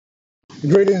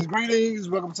Greetings, greetings.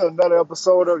 Welcome to another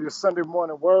episode of your Sunday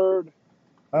Morning Word.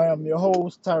 I am your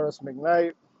host, Tyrus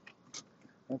McKnight,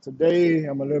 and today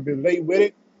I'm a little bit late with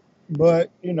it, but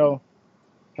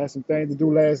had some things to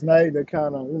do last night that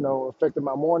kind of affected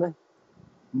my morning.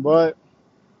 But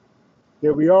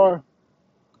here we are.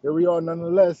 Here we are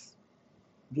nonetheless,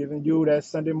 giving you that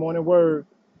Sunday morning word.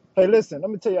 Hey, listen,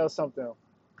 let me tell y'all something.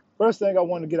 First thing I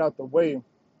want to get out the way.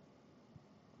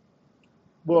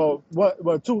 Two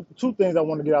things I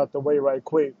want to get out the way right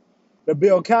quick. The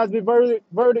Bill Cosby verdict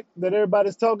that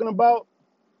everybody's talking about.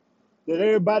 That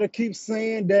everybody keeps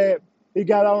saying that he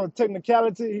got out on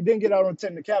technicality. He didn't get out on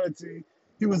technicality.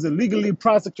 He was illegally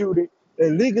prosecuted,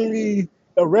 illegally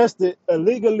arrested,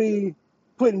 illegally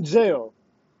put in jail.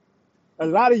 A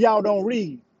lot of y'all don't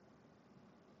read.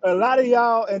 A lot of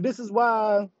y'all, and this is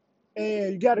why,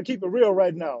 and you got to keep it real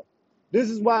right now. This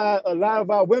is why a lot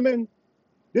of our women,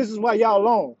 this is why y'all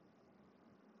alone.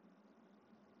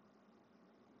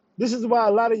 This is why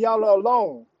a lot of y'all are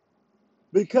alone.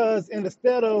 Because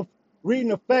instead of reading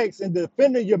the facts and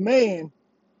defending your man,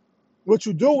 what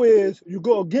you do is you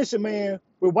go against your man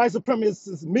with white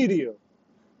supremacist media.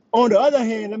 On the other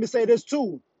hand, let me say this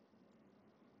too.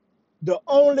 The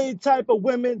only type of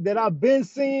women that I've been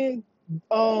seeing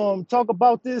talk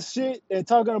about this shit and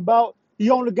talking about he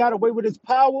only got away with his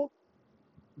power.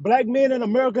 Black men in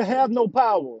America have no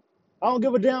power. I don't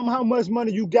give a damn how much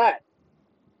money you got.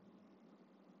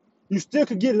 You still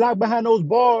could get locked behind those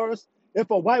bars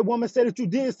if a white woman said that you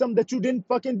did something that you didn't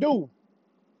fucking do.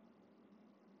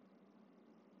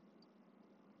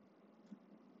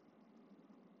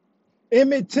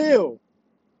 Emmett Till,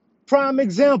 prime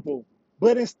example.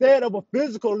 But instead of a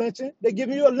physical lynching, they're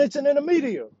giving you a lynching in the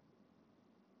media.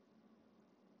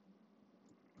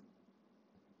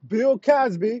 Bill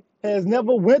Cosby has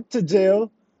never went to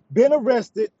jail, been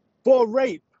arrested for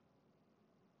rape.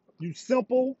 You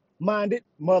simple-minded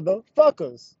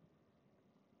motherfuckers.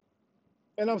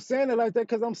 And I'm saying it like that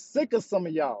because I'm sick of some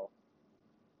of y'all.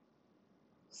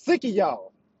 Sick of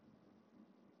y'all.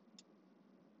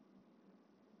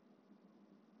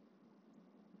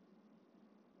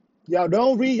 Y'all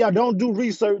don't read, y'all don't do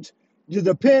research. You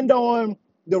depend on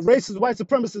the racist white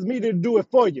supremacist media to do it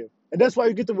for you. And that's why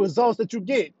you get the results that you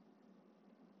get.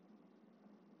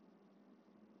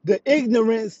 The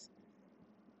ignorance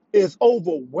is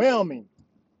overwhelming.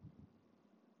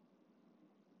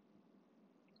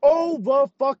 Over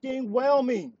fucking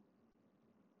whelming.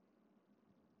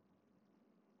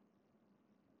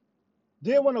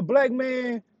 Then when a black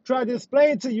man tried to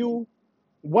explain to you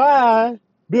why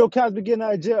Bill Cosby getting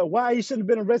out of jail, why he shouldn't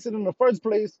have been arrested in the first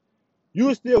place,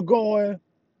 you still going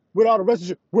with all the rest of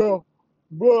you. Well,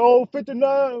 all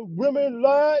 59 women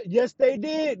lied. Yes, they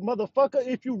did, motherfucker.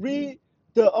 If you read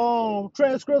the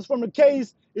transcripts from the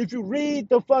case, if you read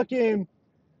the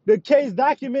case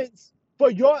documents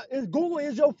for Google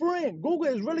is your friend. Google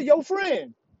is really your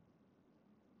friend.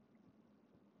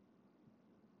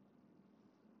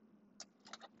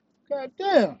 God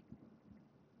damn.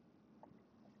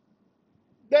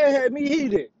 That had me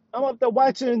heated. I'm up there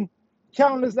watching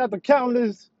countless after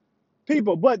countless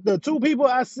people. But the two people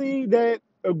I see that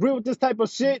agree with this type of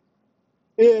shit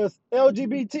is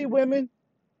LGBT women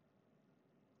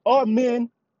or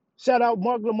men. Shout out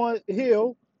Mark Lamont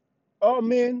Hill, or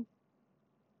men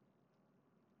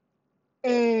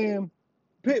and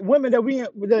women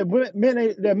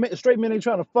straight men ain't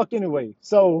trying to fuck anyway.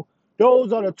 So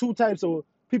those are the two types of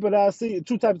people that I see,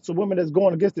 two types of women that's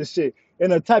going against this shit,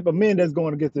 and the type of men that's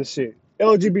going against this shit.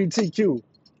 LGBTQ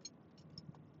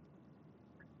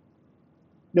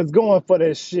that's going for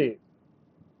that shit.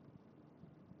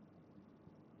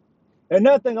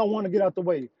 Another thing I want to get out the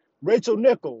way, Rachel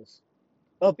Nichols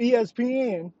of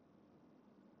ESPN,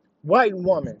 white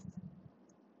woman.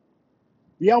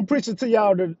 Yeah, I'm preaching to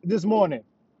y'all this morning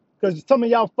because some of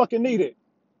y'all fucking need it.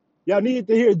 Y'all need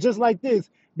to hear it just like this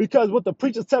because what the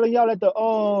preacher's telling y'all at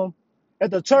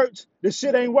the church, this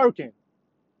shit ain't working.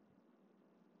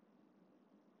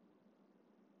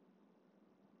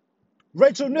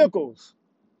 Rachel Nichols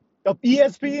of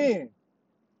ESPN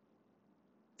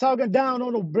talking down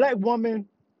on a black woman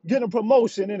getting a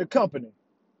promotion in the company,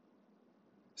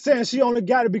 saying she only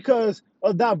got it because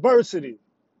of diversity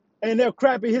and their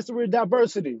crappy history of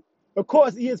diversity. Of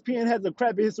course, ESPN has a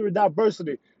crappy history of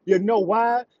diversity. You know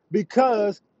why?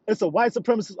 Because it's a white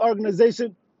supremacist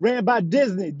organization ran by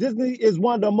Disney. Disney is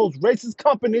one of the most racist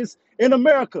companies in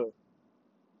America.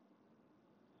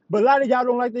 But a lot of y'all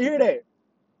don't like to hear that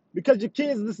because your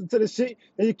kids listen to this shit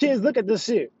and your kids look at this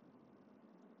shit.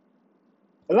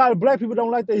 A lot of black people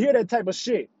don't like to hear that type of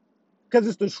shit because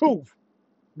it's the truth.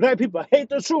 Black people hate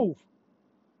the truth.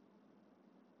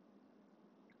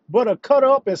 but are cut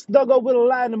up and snuggle with a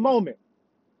lie in the moment.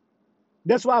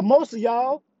 That's why most of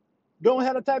y'all don't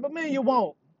have the type of men you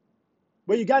want.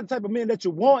 But you got the type of men that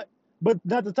you want, but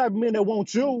not the type of men that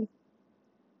want you.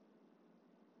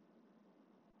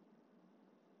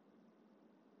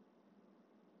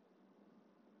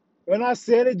 And I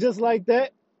said it just like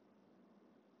that,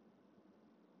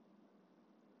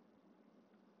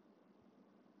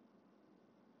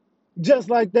 just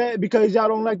like that, because y'all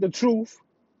don't like the truth.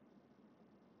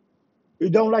 You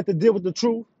don't like to deal with the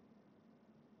truth.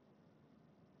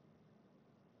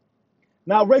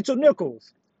 Now, Rachel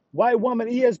Nichols, white woman,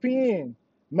 ESPN,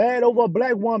 mad over a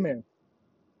black woman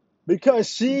because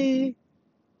she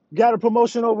got a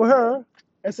promotion over her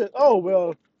and said, "Oh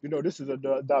well, this is a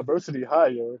diversity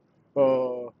hire.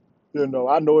 Uh,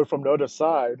 I know it from the other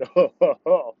side.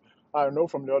 I know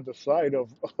from the other side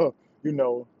of, you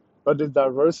know, of this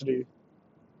diversity.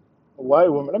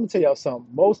 White women. Let me tell y'all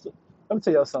something. Let me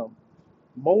tell y'all something.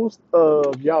 Most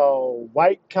of y'all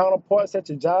white counterparts at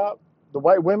your job, the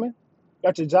white women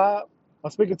at your job,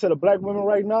 I'm speaking to the black women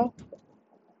right now.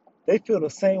 They feel the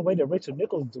same way that Rachel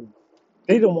Nichols do.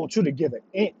 They don't want you to give an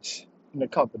inch in the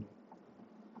company.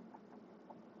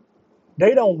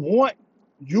 They don't want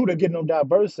you to get no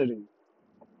diversity.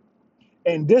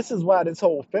 And this is why this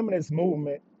whole feminist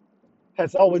movement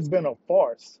has always been a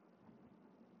farce.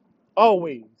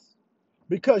 Always.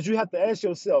 Because you have to ask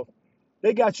yourself,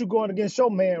 they got you going against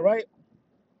your man, right?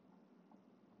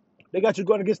 They got you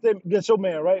going against your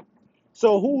man, right?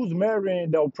 So who's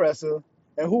marrying the oppressor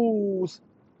and who's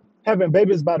having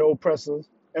babies by the oppressors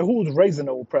and who's raising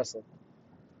the oppressor?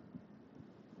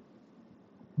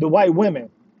 The white women.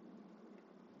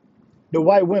 The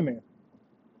white women.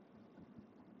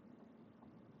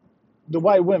 The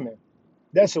white women.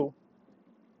 That's who.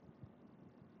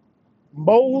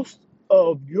 Most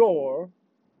of your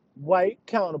white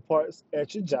counterparts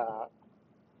at your job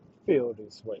feel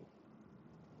this way.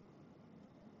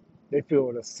 They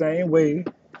feel the same way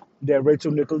that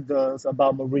Rachel Nichols does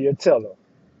about Maria Teller.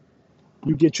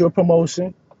 You get your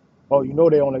promotion, oh,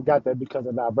 they only got that because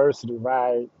of diversity,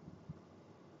 right?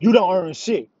 You don't earn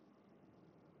shit.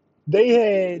 They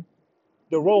had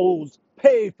the roles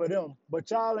paid for them,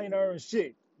 but y'all ain't earned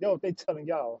shit. Yo, what they telling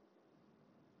y'all.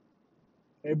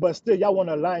 But still, y'all want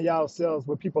to align yourselves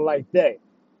with people like that.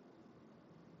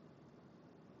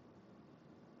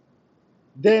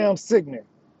 Damn sickening.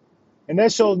 And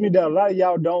that shows me that a lot of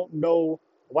y'all don't know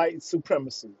white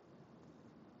supremacy.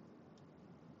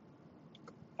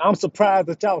 I'm surprised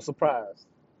that y'all surprised.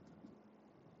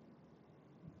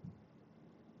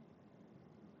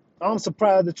 I'm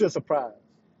surprised that you're surprised.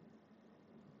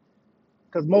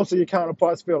 Because most of your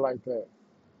counterparts feel like that.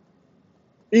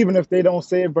 Even if they don't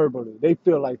say it verbally, they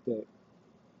feel like that.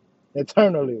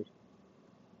 Internally.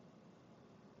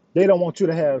 They don't want you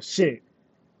to have shit.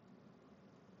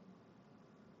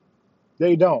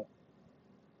 They don't.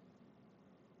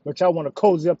 But y'all want to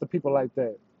cozy up to people like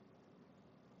that.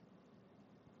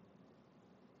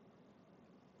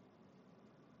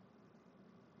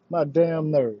 My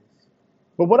damn nerves.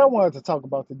 But what I wanted to talk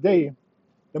about today,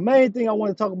 the main thing I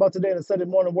want to talk about today in the Sunday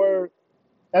morning word,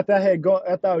 after I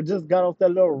just got off that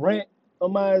little rant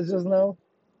of mine just now,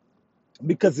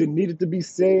 because it needed to be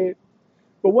said.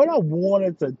 But what I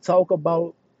wanted to talk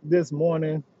about this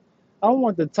morning, I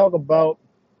want to talk about,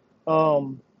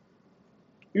 um,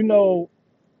 you know,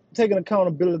 taking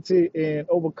accountability and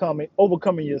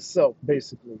overcoming yourself,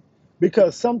 basically.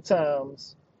 Because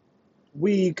sometimes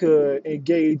we could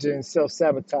engage in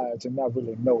self-sabotage and not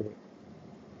really know it.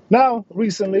 Now,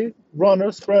 recently,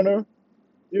 runner, sprinter,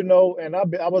 and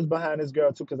I was behind this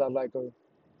girl too because I like her.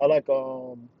 I like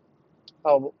how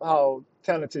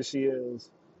talented she is,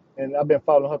 and I've been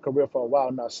following her career for a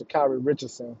while now. Sha'Carri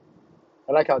Richardson.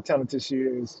 I like how talented she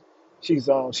is. She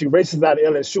races out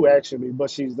of LSU actually, but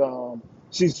she's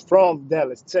from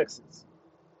Dallas, Texas.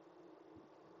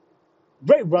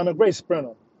 Great runner, great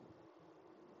sprinter,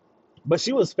 but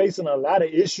she was facing a lot of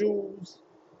issues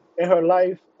in her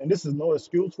life, and this is no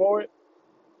excuse for it.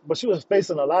 But she was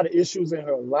facing a lot of issues in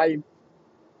her life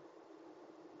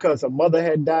because her mother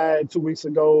had died 2 weeks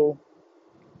ago.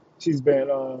 She's been,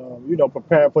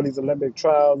 preparing for these Olympic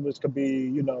trials, which could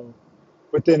be,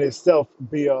 within itself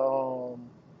be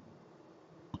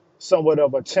somewhat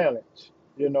of a challenge.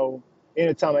 You know,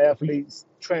 anytime an athlete's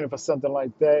training for something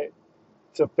like that,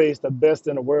 to face the best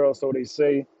in the world, so they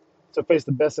say, to face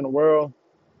the best in the world,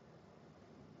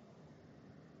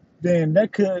 then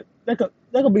that could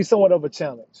be somewhat of a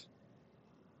challenge.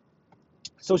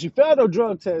 So she failed her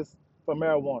drug test for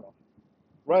marijuana,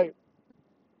 right?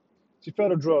 She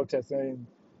failed a drug test, and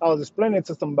I was explaining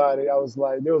to somebody. I was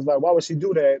like, they was like, why would she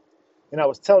do that? And I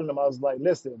was telling them, I was like,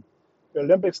 listen, the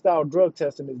Olympic style drug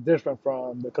testing is different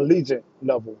from the collegiate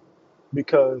level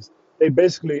because they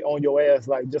basically on your ass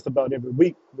like just about every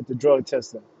week with the drug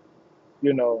testing,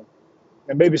 you know.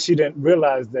 And maybe she didn't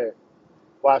realize that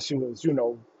while she was,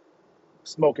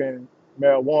 smoking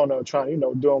marijuana, trying,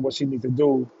 doing what she needs to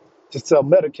do to self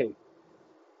medicate.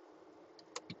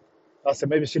 I said,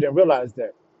 maybe she didn't realize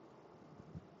that.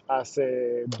 I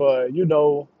said, but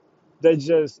they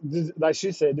like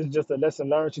she said, this is just a lesson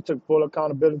learned. She took full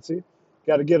accountability.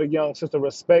 Got to get a young sister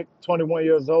respect. 21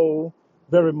 years old,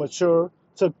 very mature.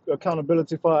 Took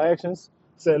accountability for her actions.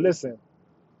 Said, listen,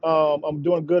 I'm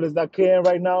doing good as I can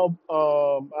right now.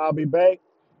 I'll be back.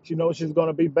 She knows she's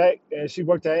gonna be back, and she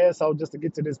worked her ass off just to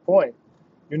get to this point.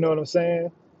 You know what I'm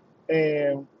saying?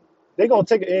 And they gonna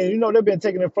take it. And they've been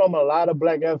taking it from a lot of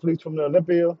black athletes from the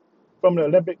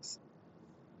Olympics.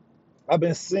 I've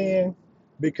been seeing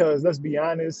because let's be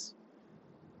honest,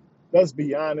 there's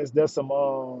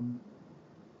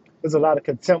a lot of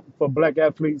contempt for black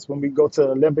athletes when we go to the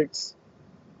Olympics.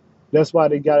 That's why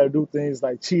they gotta do things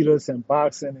like cheetahs and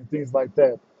boxing and things like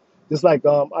that. Just like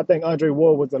I think Andre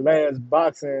Ward was the last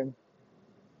boxing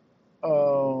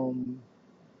um,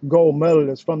 gold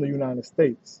medalist from the United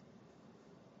States.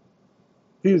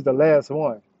 He was the last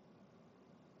one.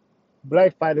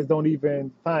 Black fighters don't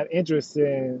even find interest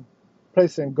in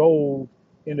placing gold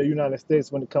in the United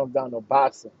States when it comes down to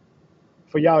boxing.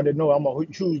 For y'all that know, I'm a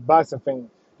huge boxing fan.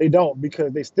 They don't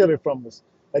because they steal it from us.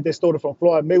 Like they stole it from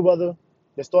Floyd Mayweather,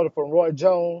 they stole it from Roy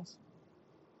Jones.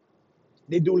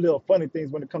 They do little funny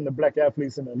things when it comes to black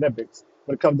athletes in the Olympics.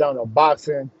 When it comes down to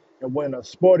boxing and when a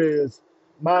sport is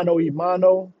mano y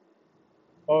mano,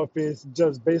 or if it's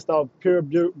just based off pure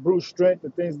brute strength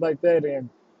and things like that, and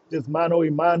just mano y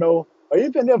mano, or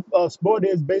even if a sport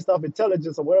is based off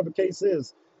intelligence or whatever the case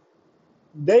is,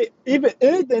 they even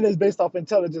anything that's based off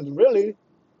intelligence, really,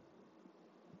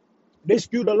 they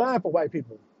skew the line for white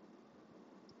people,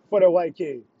 for their white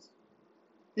kids.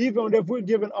 Even if we're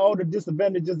given all the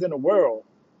disadvantages in the world,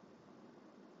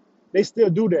 they still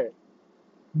do that.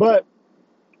 But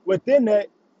within that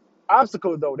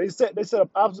obstacles, though, they set up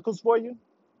obstacles for you.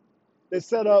 They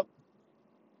set up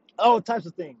all types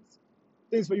of things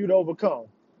for you to overcome.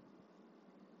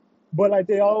 But like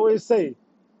they always say,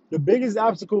 the biggest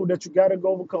obstacle that you got to go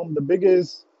overcome, the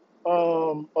biggest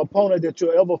opponent that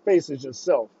you'll ever face is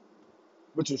yourself,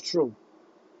 which is true.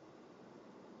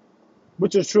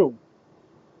 Which is true.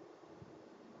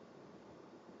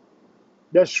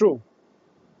 That's true.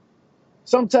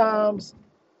 Sometimes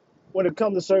when it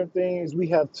comes to certain things, we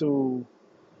have to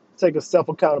take a self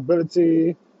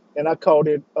accountability, and I called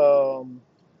it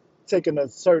taking a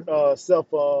certain self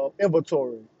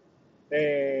inventory,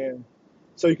 and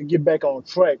so you can get back on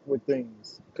track with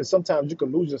things. Because sometimes you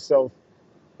can lose yourself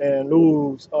and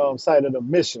lose sight of the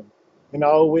mission. And I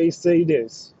always say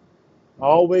this. I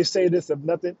always say this, if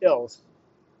nothing else,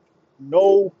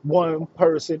 no one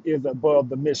person is above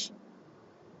the mission.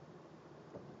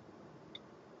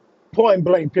 Point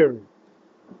blank, period.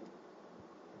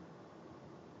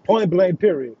 Point blank,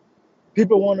 period.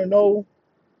 People want to know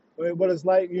what it's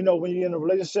like, when you're in a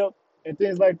relationship and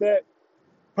things like that.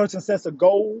 Person sets a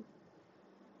goal.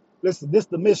 Listen, this is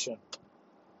the mission.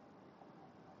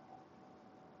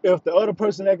 If the other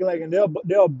person acting like and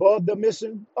they're above the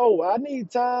mission, oh, I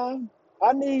need time.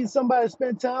 I need somebody to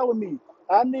spend time with me.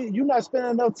 I need you not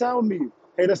spending enough time with me.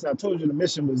 Hey, listen, I told you the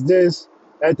mission was this.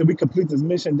 After we complete this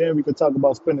mission, then we could talk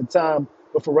about spending time.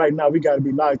 But for right now, we got to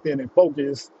be locked in and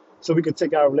focused so we can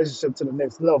take our relationship to the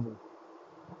next level.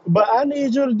 But I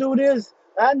need you to do this.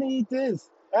 I need this.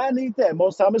 I need that.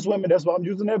 Most time it's women. That's why I'm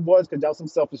using their voice because y'all some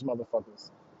selfish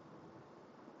motherfuckers.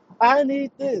 I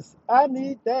need this. I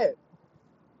need that.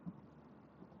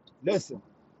 Listen,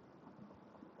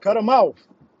 cut them off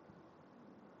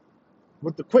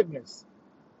with the quickness,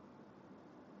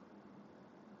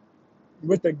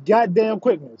 with the goddamn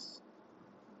quickness.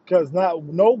 Because not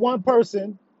no one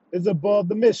person is above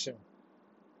the mission.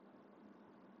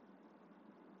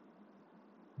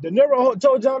 De Niro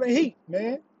told y'all the heat,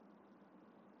 man.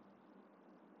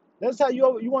 That's how you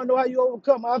want to know how you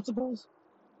overcome obstacles,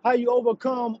 how you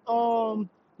overcome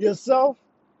yourself.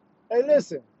 Hey,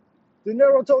 listen, De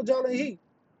Niro told y'all the heat.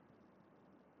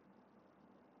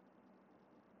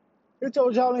 He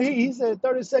told y'all the heat. He said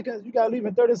 30 seconds. You gotta leave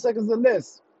in 30 seconds or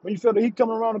less when you feel the heat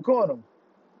coming around the corner.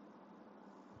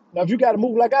 Now, if you gotta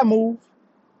move like I move,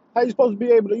 how you supposed to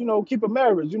be able to, keep a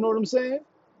marriage? You know what I'm saying?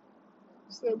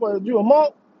 He said, "Well, you a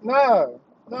monk? Nah,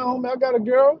 homie, I got a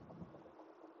girl.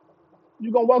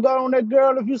 You gonna walk out on that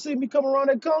girl if you see me come around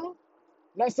that corner?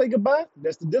 Not say goodbye?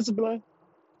 That's the discipline.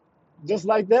 Just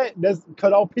like that. That's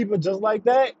cut off people just like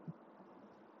that.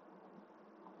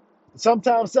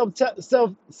 Sometimes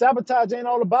self sabotage ain't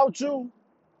all about you.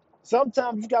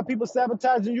 Sometimes you got people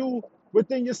sabotaging you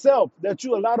within yourself that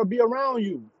you allow to be around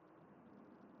you.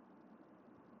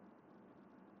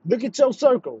 Look at your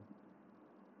circle.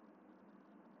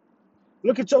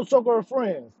 Look at your circle of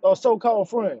friends or so-called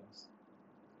friends.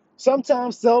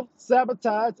 Sometimes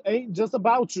self-sabotage ain't just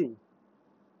about you.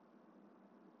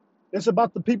 It's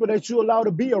about the people that you allow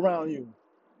to be around you.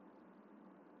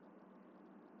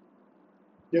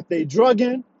 If they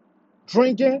drugging,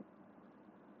 drinking,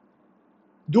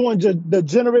 doing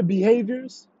degenerate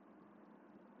behaviors,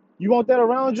 you want that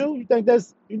around you? You think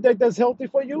that's healthy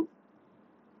for you?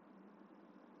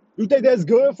 You think that's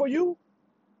good for you?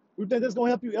 You think that's gonna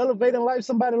help you elevate in life?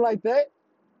 Somebody like that?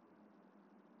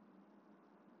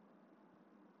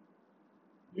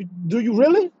 Do you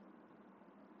really?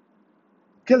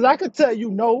 Because I could tell you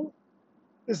no,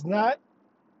 it's not.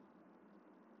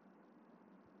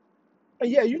 And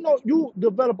yeah, you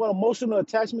develop an emotional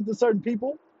attachment to certain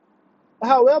people.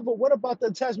 However, what about the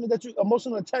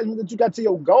emotional attachment that you got to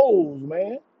your goals,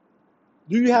 man?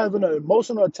 Do you have an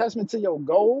emotional attachment to your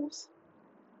goals,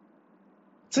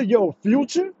 to your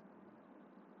future,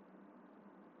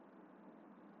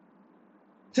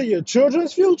 to your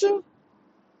children's future?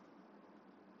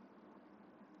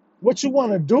 What you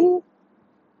want to do?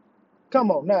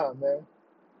 Come on now, man.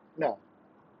 No,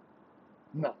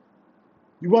 no.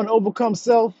 You want to overcome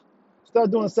self?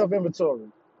 Start doing self inventory.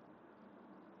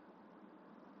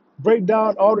 Break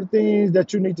down all the things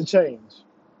that you need to change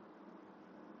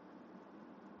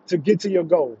to get to your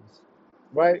goals,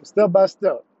 right? Step by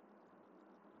step.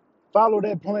 Follow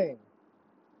that plan.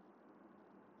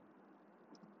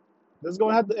 There's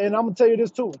gonna have to, and I'm gonna tell you this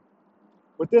too.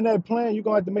 Within that plan, you're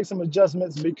gonna have to make some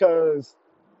adjustments because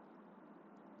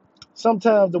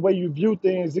sometimes the way you view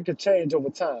things it could change over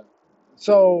time.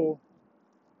 So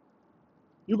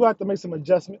you're gonna have to make some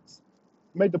adjustments,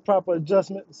 make the proper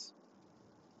adjustments,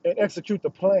 and execute the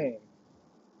plan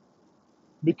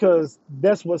because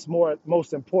that's what's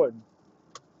most important.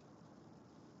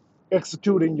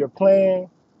 Executing your plan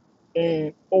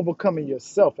and overcoming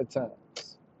yourself at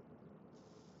times.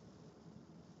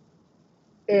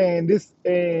 And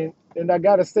I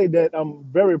gotta say that I'm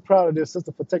very proud of this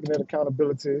sister for taking that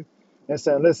accountability and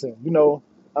saying, listen,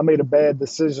 I made a bad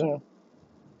decision.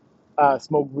 I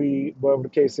smoke weed, whatever the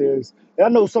case is. And I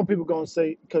know some people gonna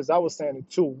say, because I was saying it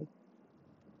too.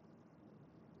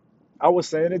 I was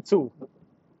saying it too,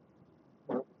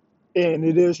 and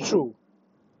it is true.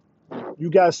 You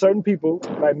got certain people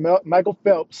like Michael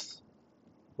Phelps.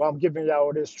 While I'm giving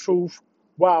y'all this truth,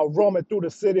 while roaming through the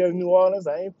city of New Orleans,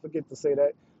 I ain't forget to say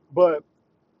that. But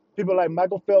people like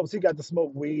Michael Phelps, he got to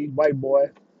smoke weed. White boy.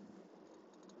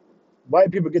 White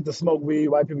people get to smoke weed.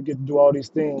 White people get to do all these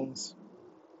things.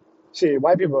 Shit,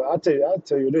 white people. I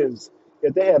tell you this.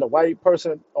 If they had a white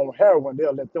person on heroin,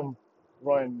 they'll let them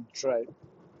run track.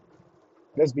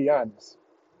 Let's be honest.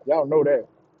 Y'all know that.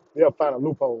 They'll find a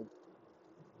loophole.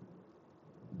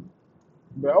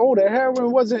 But the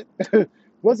heroin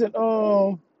wasn't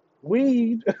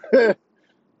weed.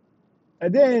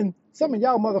 And then some of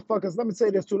y'all motherfuckers, let me say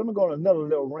this too. Let me go on another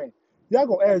little rant. Y'all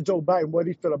gonna ask Joe Biden what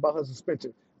he feel about her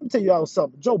suspension. Let me tell y'all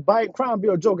something. Joe Biden, Crime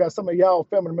Bill Joe got some of y'all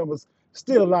family members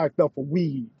still locked up for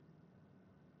weed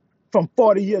from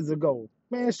 40 years ago.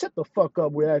 Man, shut the fuck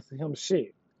up with asking him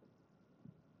shit.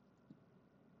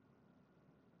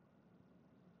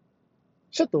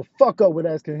 Shut the fuck up with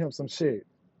asking him some shit.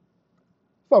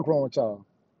 Fuck wrong with y'all.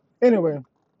 Anyway,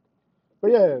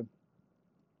 but yeah,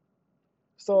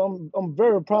 so I'm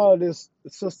very proud of this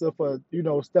sister for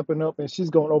stepping up and she's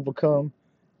gonna overcome.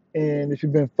 And if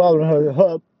you've been following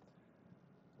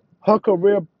her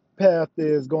career path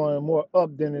is going more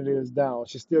up than it is down.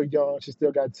 She's still young, she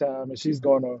still got time, and she's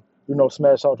gonna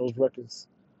smash all those records.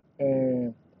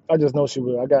 And I just know she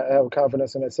will. I have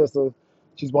confidence in that sister.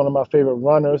 She's one of my favorite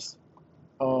runners.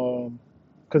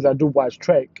 Because I do watch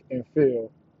track and field.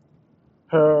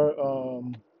 Her,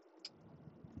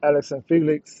 Alex and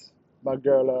Felix, my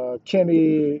girl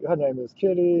Kenny, her name is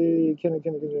Kenny.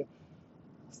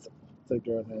 What's the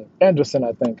girl name? Anderson,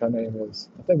 I think her name is.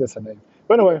 I think that's her name.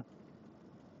 But anyway,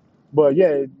 but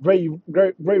yeah, great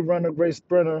runner, great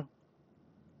sprinter,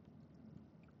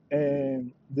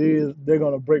 and they're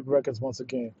gonna break records once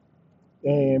again.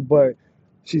 But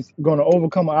she's gonna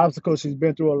overcome an obstacle. She's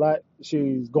been through a lot.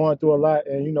 She's going through a lot,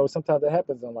 and sometimes that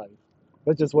happens in life.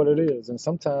 That's just what it is. And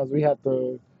sometimes we have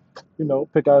to,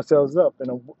 pick ourselves up. In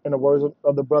the words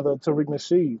of the brother Tariq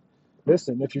Nasheed,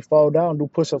 listen, if you fall down, do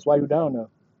push-ups while you're down there,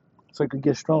 so you can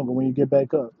get stronger when you get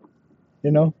back up.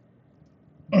 You know.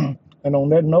 And on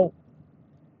that note,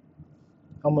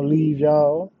 I'm gonna leave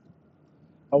y'all.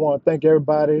 I want to thank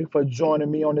everybody for joining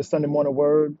me on this Sunday morning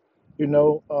word. You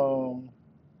know,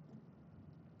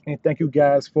 and thank you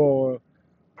guys for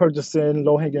purchasing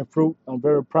low hanging fruit. I'm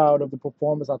very proud of the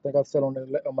performance. I think I said on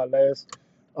my last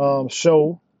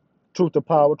show, Truth to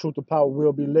Power. Truth to Power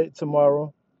will be lit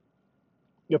tomorrow.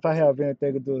 If I have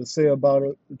anything to say about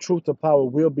it, Truth to Power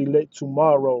will be lit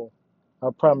tomorrow. I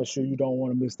promise you, you don't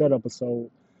want to miss that episode.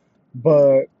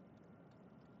 But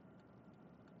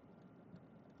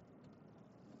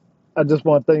I just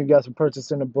want to thank you guys for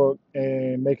purchasing the book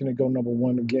and making it go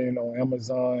 #1 again on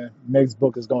Amazon. Next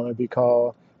book is going to be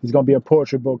called, it's going to be a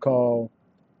poetry book called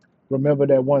Remember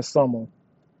That One Summer.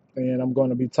 And I'm going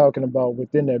to be talking about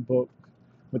within that book,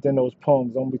 within those poems,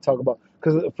 I'm going to be talking about,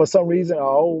 because for some reason, I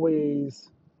always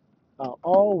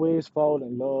fall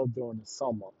in love during the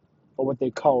summer, or what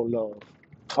they call love.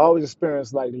 I always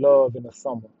experience like love in the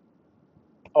summer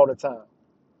all the time.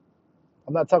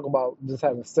 I'm not talking about just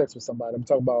having sex with somebody. I'm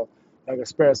talking about like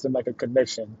experiencing like a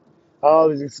connection. I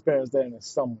always experience that in the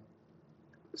summer.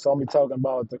 So I'm be talking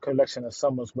about the collection of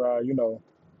summers where I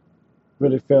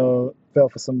really fell for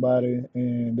somebody,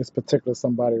 and this particular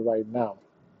somebody right now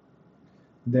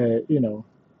that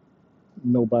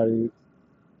nobody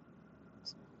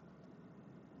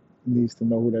needs to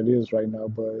know who that is right now,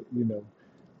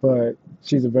 but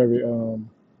she's a very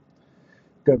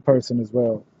good person as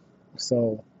well.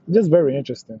 So just very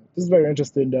interesting. Just very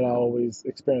interesting that I always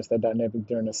experience that dynamic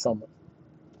during the summer,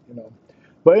 you know.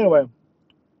 But anyway,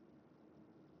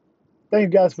 thank you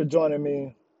guys for joining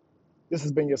me. This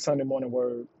has been your Sunday morning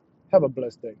word. Have a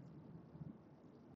blessed day.